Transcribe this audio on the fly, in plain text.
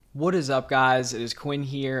What is up, guys? It is Quinn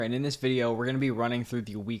here, and in this video, we're going to be running through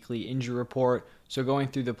the weekly injury report. So going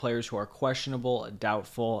through the players who are questionable,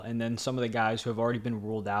 doubtful, and then some of the guys who have already been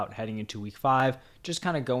ruled out heading into week 5, just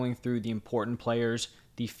kind of going through the important players,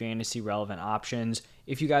 the fantasy relevant options.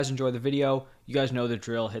 If you guys enjoy the video, you guys know the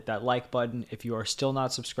drill. Hit that like button. If you are still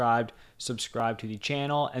not subscribed, subscribe to the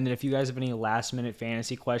channel. And then if you guys have any last minute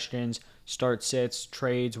fantasy questions, start sits,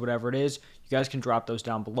 trades, whatever it is, you guys can drop those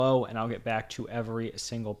down below and I'll get back to every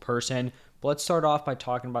single person. But let's start off by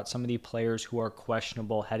talking about some of the players who are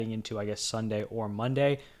questionable heading into, I guess, Sunday or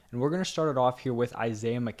Monday. And we're going to start it off here with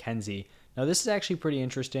Isaiah McKenzie. Now, this is actually pretty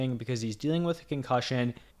interesting because he's dealing with a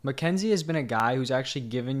concussion. McKenzie has been a guy who's actually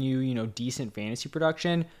given you, decent fantasy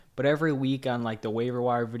production. But every week on like the waiver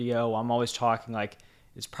wire video, I'm always talking like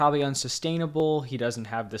it's probably unsustainable. He doesn't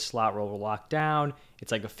have the slot role locked down.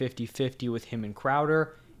 It's like a 50-50 with him and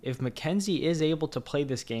Crowder. If McKenzie is able to play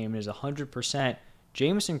this game and is 100%,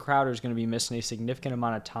 Jamison Crowder is going to be missing a significant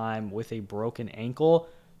amount of time with a broken ankle.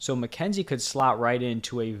 So McKenzie could slot right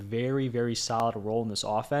into a very, very solid role in this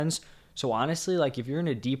offense. So honestly, like if you're in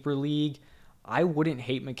a deeper league, I wouldn't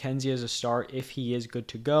hate McKenzie as a start if he is good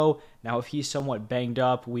to go. Now, if he's somewhat banged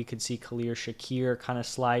up, we could see Khalil Shakir kind of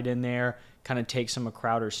slide in there, kind of take some of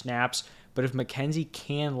Crowder's snaps. But if McKenzie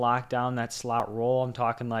can lock down that slot role, I'm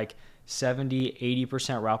talking like 70,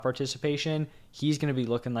 80% route participation, he's going to be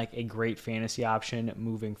looking like a great fantasy option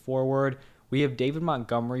moving forward. We have David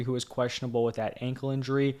Montgomery, who is questionable with that ankle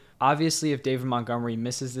injury. Obviously, if David Montgomery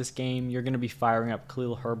misses this game, you're going to be firing up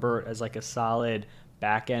Khalil Herbert as like a solid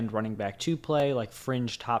back-end running back 2 play, like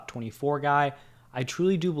fringe top 24 guy. I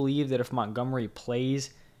truly do believe that if Montgomery plays,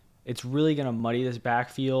 it's really going to muddy this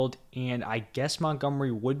backfield, and I guess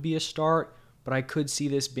Montgomery would be a start, but I could see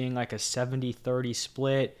this being like a 70-30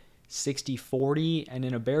 split, 60-40, and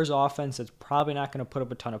in a Bears offense that's probably not going to put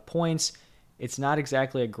up a ton of points. It's not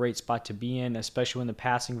exactly a great spot to be in, especially when the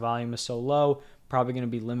passing volume is so low. Probably going to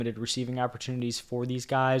be limited receiving opportunities for these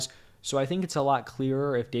guys. So I think it's a lot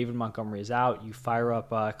clearer if David Montgomery is out, you fire up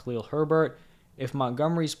Khalil Herbert. If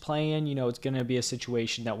Montgomery's playing, it's going to be a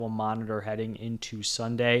situation that we'll monitor heading into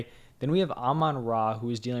Sunday. Then we have Amon-Ra, who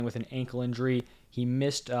is dealing with an ankle injury. He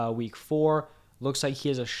missed week 4. Looks like he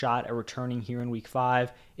has a shot at returning here in week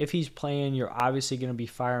 5. If he's playing, you're obviously going to be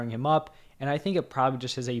firing him up. And I think it probably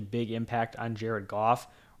just has a big impact on Jared Goff,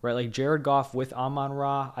 right? Like Jared Goff with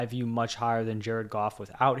Amon-Ra, I view much higher than Jared Goff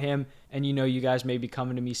without him. And you guys may be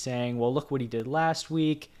coming to me saying, well, look what he did last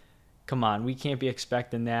week. Come on, we can't be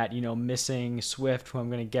expecting that. Missing Swift, who I'm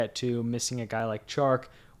going to get to, missing a guy like Chark.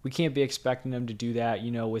 We can't be expecting them to do that,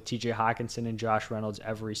 with TJ Hockenson and Josh Reynolds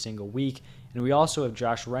every single week. And we also have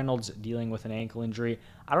Josh Reynolds dealing with an ankle injury.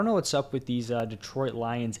 I don't know what's up with these Detroit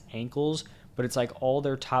Lions ankles, but it's like all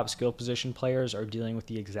their top skill position players are dealing with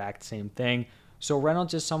the exact same thing. So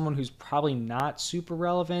Reynolds is someone who's probably not super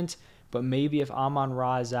relevant, but maybe if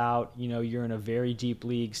Amon-Ra is out, you're in a very deep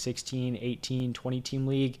league, 16, 18, 20 team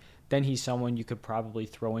league, then he's someone you could probably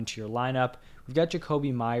throw into your lineup. We've got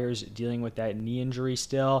Jakobi Meyers dealing with that knee injury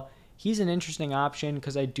still. He's an interesting option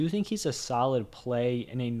because I do think he's a solid play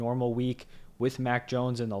in a normal week with Mac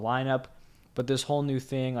Jones in the lineup. But this whole new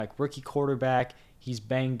thing, like rookie quarterback, he's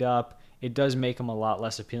banged up. It does make him a lot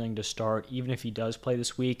less appealing to start, even if he does play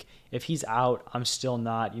this week. If he's out, I'm still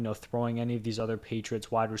not, throwing any of these other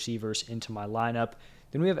Patriots wide receivers into my lineup.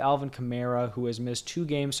 Then we have Alvin Kamara, who has missed 2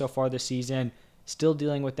 games so far this season, still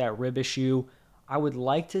dealing with that rib issue. I would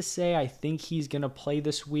like to say I think he's going to play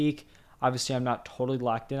this week. Obviously, I'm not totally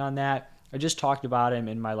locked in on that. I just talked about him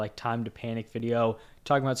in my time to panic video,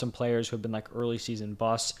 talking about some players who have been early season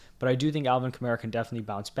busts. But I do think Alvin Kamara can definitely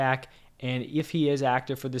bounce back. And if he is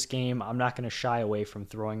active for this game, I'm not going to shy away from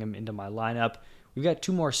throwing him into my lineup. We've got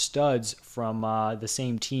 2 more studs from the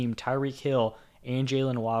same team, Tyreek Hill and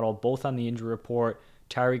Jalen Waddle, both on the injury report.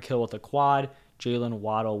 Tyreek Hill with a quad, Jalen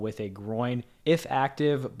Waddle with a groin. If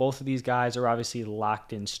active, both of these guys are obviously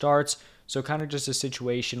locked in starts. So kind of just a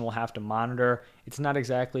situation we'll have to monitor. It's not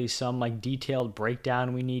exactly some detailed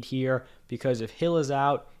breakdown we need here because if Hill is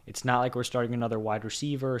out, it's not like we're starting another wide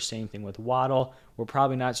receiver. Same thing with Waddle. We're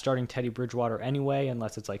probably not starting Teddy Bridgewater anyway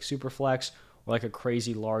unless it's super flex or a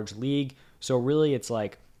crazy large league. So really it's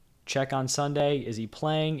check on Sunday. Is he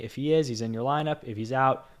playing? If he is, he's in your lineup. If he's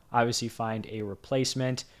out, obviously find a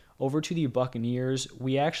replacement. Over to the Buccaneers,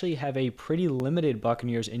 we actually have a pretty limited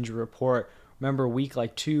Buccaneers injury report. Remember week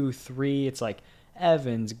 2, 3, it's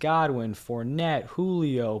Evans, Godwin, Fournette,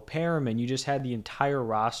 Julio, Perriman. You just had the entire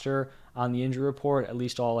roster on the injury report, at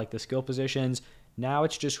least all the skill positions. Now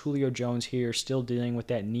it's just Julio Jones here, still dealing with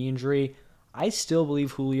that knee injury. I still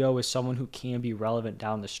believe Julio is someone who can be relevant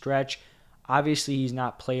down the stretch. Obviously, he's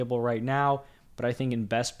not playable right now, but I think in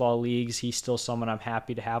best ball leagues, he's still someone I'm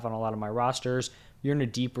happy to have on a lot of my rosters. If you're in a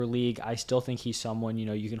deeper league, I still think he's someone,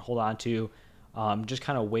 you can hold on to. Just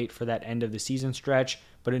kind of wait for that end of the season stretch.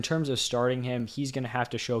 But in terms of starting him, he's going to have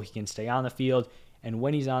to show he can stay on the field. And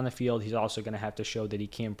when he's on the field, he's also going to have to show that he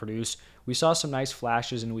can produce. We saw some nice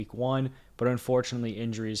flashes in week 1, but unfortunately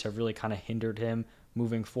injuries have really kind of hindered him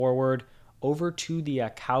moving forward. Over to the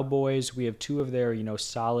Cowboys, we have 2 of their,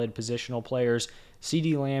 solid positional players.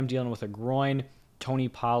 CeeDee Lamb dealing with a groin, Tony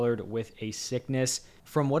Pollard with a sickness.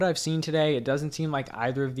 From what I've seen today, it doesn't seem like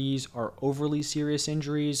either of these are overly serious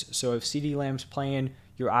injuries. So if CeeDee Lamb's playing,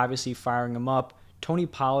 you're obviously firing him up. Tony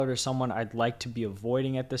Pollard is someone I'd like to be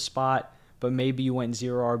avoiding at this spot, but maybe you went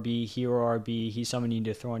 0 RB, hero RB. He's someone you need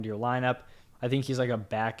to throw into your lineup. I think he's like a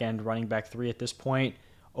back-end running back 3 at this point.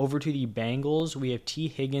 Over to the Bengals, we have T.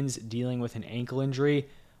 Higgins dealing with an ankle injury.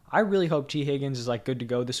 I really hope T. Higgins is good to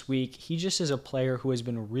go this week. He just is a player who has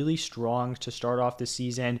been really strong to start off the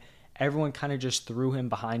season. Everyone kind of just threw him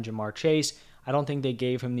behind Jamar Chase. I don't think they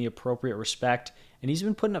gave him the appropriate respect, and he's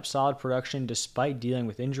been putting up solid production despite dealing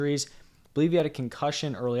with injuries. I believe he had a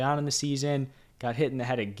concussion early on in the season, got hit in the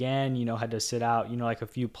head again, had to sit out, a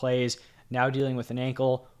few plays, now dealing with an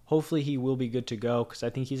ankle. Hopefully he will be good to go because I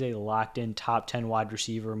think he's a locked-in top 10 wide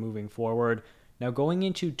receiver moving forward. Now going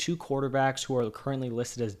into 2 quarterbacks who are currently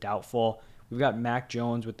listed as doubtful, we've got Mac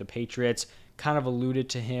Jones with the Patriots. Kind of alluded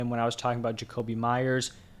to him when I was talking about Jakobi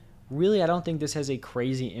Meyers. Really, I don't think this has a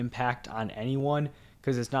crazy impact on anyone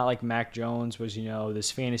because it's not like Mac Jones was,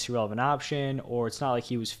 this fantasy relevant option, or it's not like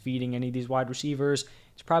he was feeding any of these wide receivers.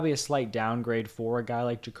 It's probably a slight downgrade for a guy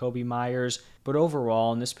like Jakobi Meyers. But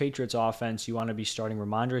overall, in this Patriots offense, you want to be starting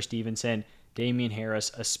Ramondre Stevenson, Damian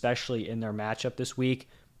Harris, especially in their matchup this week.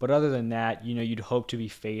 But other than that, you'd hope to be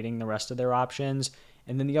fading the rest of their options.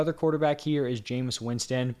 And then the other quarterback here is Jameis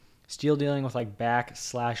Winston, still dealing with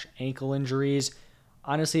back/ankle injuries.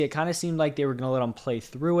 Honestly, it kind of seemed like they were going to let him play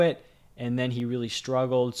through it, and then he really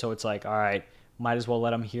struggled. So it's all right, might as well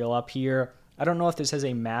let him heal up here. I don't know if this has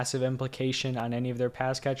a massive implication on any of their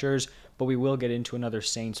pass catchers, but we will get into another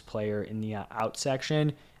Saints player in the out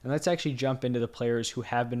section. And let's actually jump into the players who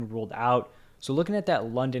have been ruled out. So looking at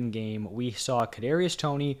that London game, we saw Kadarius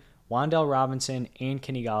Toney, Wan'Dale Robinson, and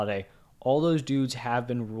Kenny Golladay. All those dudes have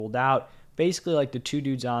been ruled out. Basically, the 2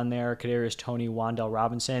 dudes on there, Kadarius Toney, Wan'Dale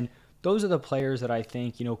Robinson, those are the players that I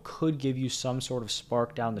think, could give you some sort of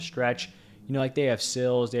spark down the stretch. They have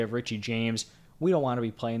Sills, they have Richie James. We don't want to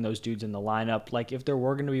be playing those dudes in the lineup. If there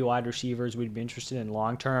were going to be wide receivers we'd be interested in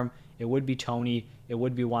long term, it would be Toney, it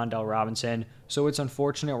would be Wan'Dale Robinson. So it's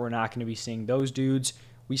unfortunate we're not going to be seeing those dudes.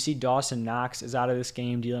 We see Dawson Knox is out of this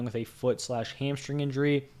game dealing with a foot/hamstring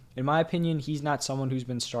injury. In my opinion, he's not someone who's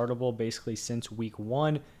been startable basically since week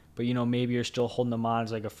 1, but maybe you're still holding him on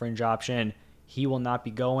as a fringe option. He will not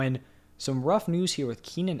be going. Some rough news here with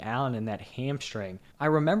Keenan Allen and that hamstring. I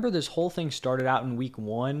remember this whole thing started out in week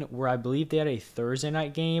 1 where I believe they had a Thursday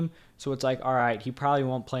night game. So it's all right, he probably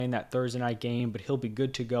won't play in that Thursday night game, but he'll be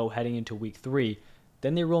good to go heading into week 3.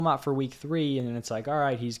 Then they rule him out for week 3, and then it's all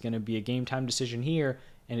right, he's going to be a game time decision here,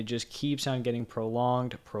 and it just keeps on getting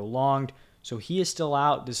prolonged. So he is still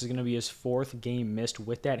out. This is going to be his 4th game missed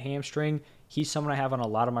with that hamstring. He's someone I have on a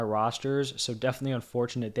lot of my rosters, so definitely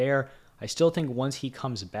unfortunate there. I still think once he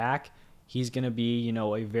comes back, he's going to be,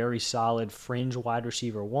 a very solid fringe wide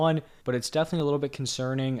receiver 1, but it's definitely a little bit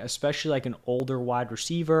concerning, especially an older wide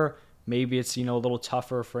receiver. Maybe it's, a little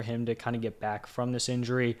tougher for him to kind of get back from this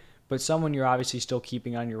injury, but someone you're obviously still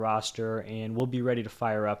keeping on your roster and will be ready to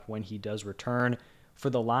fire up when he does return. For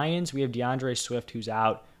the Lions, we have DeAndre Swift, who's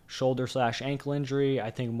out, shoulder/ankle injury. I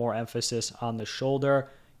think more emphasis on the shoulder.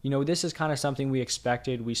 This is kind of something we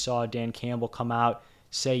expected. We saw Dan Campbell come out,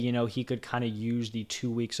 say, he could kind of use the 2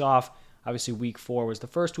 weeks off. Obviously, week 4 was the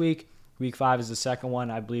first week. Week 5 is the second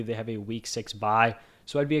one. I believe they have a week 6 bye.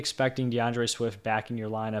 So I'd be expecting DeAndre Swift back in your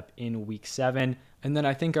lineup in week 7. And then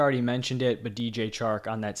I think I already mentioned it, but DJ Chark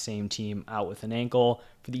on that same team out with an ankle.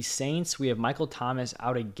 For the Saints, we have Michael Thomas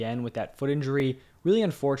out again with that foot injury. Really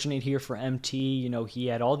unfortunate here for MT. He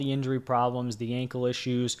had all the injury problems, the ankle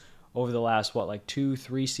issues over the last,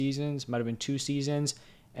 2-3 seasons? Might have been 2 seasons.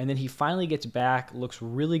 And then he finally gets back, looks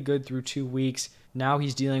really good through 2 weeks. Now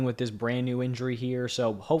he's dealing with this brand new injury here,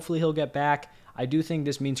 so hopefully he'll get back. I do think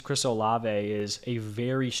this means Chris Olave is a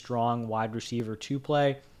very strong wide receiver to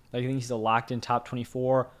play. I think he's a locked-in top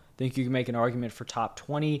 24. I think you can make an argument for top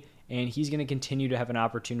 20, and he's going to continue to have an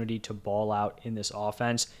opportunity to ball out in this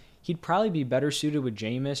offense. He'd probably be better suited with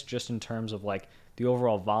Jameis just in terms of the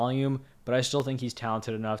overall volume, but I still think he's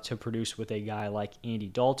talented enough to produce with a guy like Andy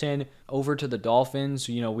Dalton. Over to the Dolphins,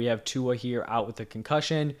 we have Tua here out with a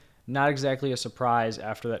concussion. Not exactly a surprise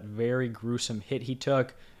after that very gruesome hit he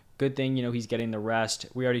took. Good thing, he's getting the rest.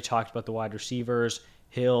 We already talked about the wide receivers,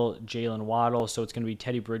 Hill, Jalen Waddle, so it's going to be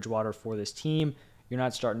Teddy Bridgewater for this team. You're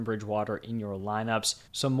not starting Bridgewater in your lineups.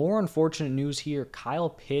 Some more unfortunate news here. Kyle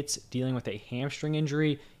Pitts dealing with a hamstring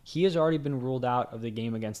injury. He has already been ruled out of the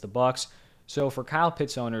game against the Bucs. So for Kyle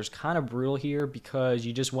Pitts owners, kind of brutal here because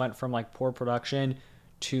you just went from like poor production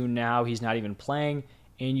to now he's not even playing,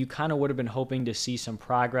 and you kind of would have been hoping to see some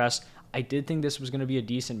progress. I did think this was going to be a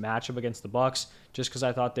decent matchup against the Bucs just because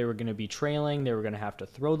I thought they were going to be trailing. They were going to have to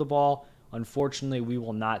throw the ball. Unfortunately, we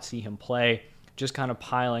will not see him play, just kind of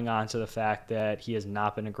piling on to the fact that he has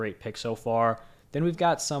not been a great pick so far. Then we've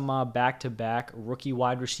got some back-to-back rookie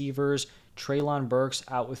wide receivers. Treylon Burks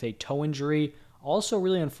out with a toe injury. Also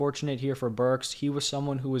really unfortunate here for Burks. He was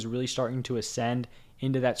someone who was really starting to ascend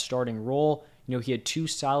into that starting role. He had 2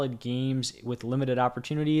 solid games with limited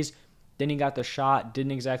opportunities. Then he got the shot,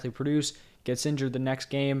 didn't exactly produce, gets injured the next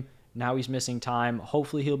game. Now he's missing time.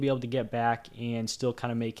 Hopefully he'll be able to get back and still kind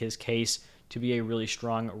of make his case to be a really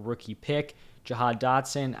strong rookie pick. Jahan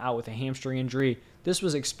Dotson out with a hamstring injury. This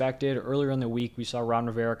was expected. Earlier in the week, we saw Ron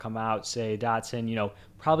Rivera come out, say Dotson,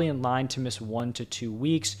 probably in line to miss 1 to 2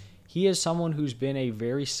 weeks. He is someone who's been a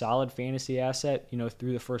very solid fantasy asset,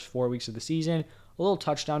 through the first 4 weeks of the season. A little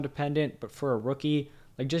touchdown dependent, but for a rookie,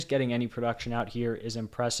 just getting any production out here is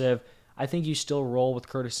impressive. I think you still roll with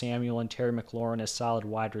Curtis Samuel and Terry McLaurin as solid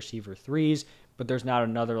wide receiver 3s, but there's not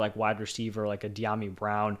another wide receiver like a De'Ami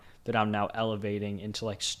Brown that I'm now elevating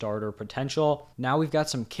into starter potential. Now we've got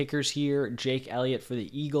some kickers here. Jake Elliott for the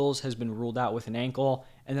Eagles has been ruled out with an ankle,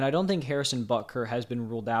 and then I don't think Harrison Butker has been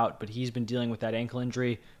ruled out, but he's been dealing with that ankle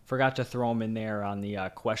injury. Forgot to throw him in there on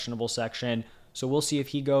the questionable section. So we'll see if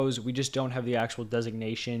he goes. We just don't have the actual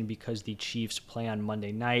designation because the Chiefs play on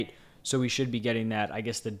Monday night. So we should be getting that, I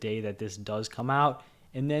guess, the day that this does come out.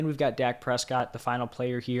 And then we've got Dak Prescott, the final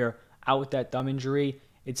player here, out with that thumb injury.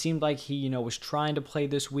 It seemed like he, was trying to play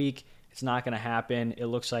this week. It's not going to happen. It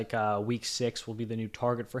looks like week 6 will be the new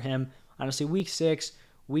target for him. Honestly, week 6,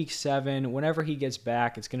 week 7, whenever he gets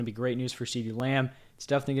back, it's going to be great news for CeeDee Lamb. It's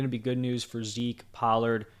definitely going to be good news for Zeke,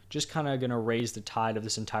 Pollard, just kind of going to raise the tide of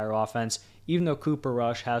this entire offense. Even though Cooper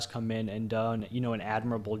Rush has come in and done, an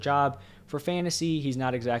admirable job. For fantasy, he's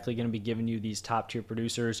not exactly going to be giving you these top-tier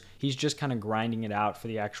producers. He's just kind of grinding it out for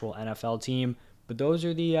the actual NFL team. But those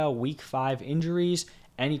are the Week 5 injuries.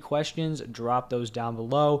 Any questions, drop those down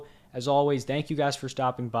below. As always, thank you guys for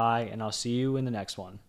stopping by, and I'll see you in the next one.